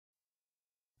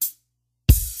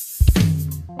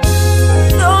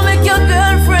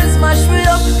mash me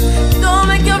up. Don't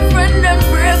make your friend them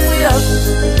break me up.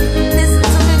 Listen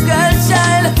to me, girl,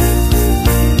 child.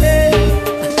 Hey.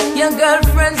 Your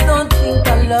girlfriends don't think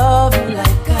I love you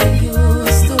like I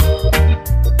used to,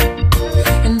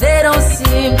 and they don't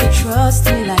seem to trust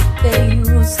me like they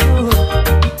used to.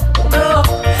 No.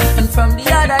 And from the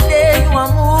other day, you a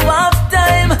move off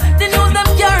time. The news them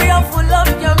carry up full of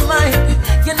your mind.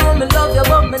 You know me love you,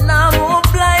 but me now move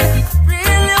blind.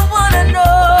 Really wanna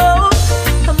know,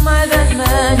 am I that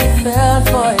man you felt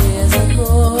 4 years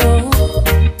ago?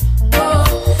 Oh,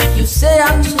 you say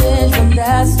I'm changed, but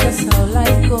that's just how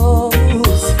life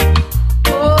goes.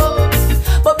 Oh,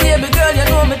 but baby girl, you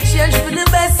know me change for the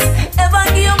best. Ever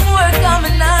give you more, come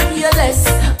and not give you less.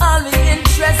 All me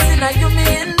interest in you, me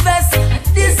invest.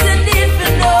 This you need to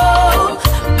know,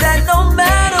 that no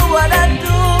matter what I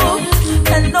do,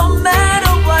 and no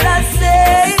matter what I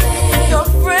say, your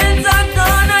friends are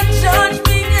gonna judge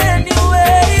me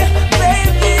anyway.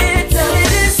 Baby, tell me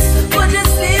this, would you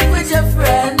sleep with your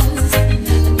friends?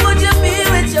 Would you be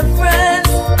with your friends?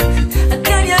 And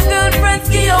can your girlfriends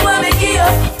give you what they give you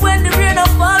when the rain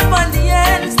of fall on the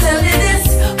ends? Tell me this,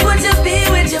 would you be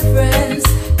with your friends?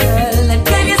 Girl, and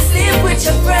can you sleep with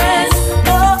your friends?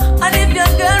 Oh, and if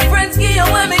your girlfriends give you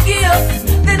what they give you,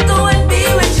 then go and be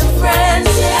with your friends.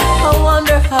 I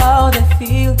wonder how they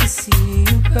feel to see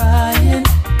you crying.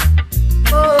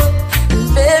 Oh, and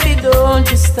baby, don't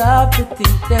you stop to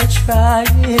think they're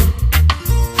trying.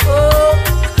 Oh,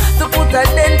 to put a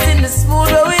dent in the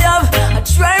smooth where we have. I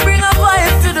try bring a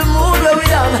vibe to the mood where we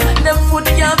have. Them foot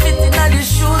can't fit in the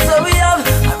shoes where we have.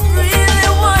 I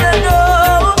really wanna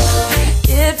know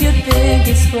if you think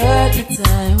it's worth the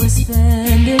time we're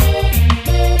spending.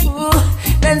 Ooh,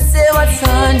 then say what's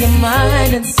on your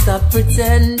mind and stop pretending.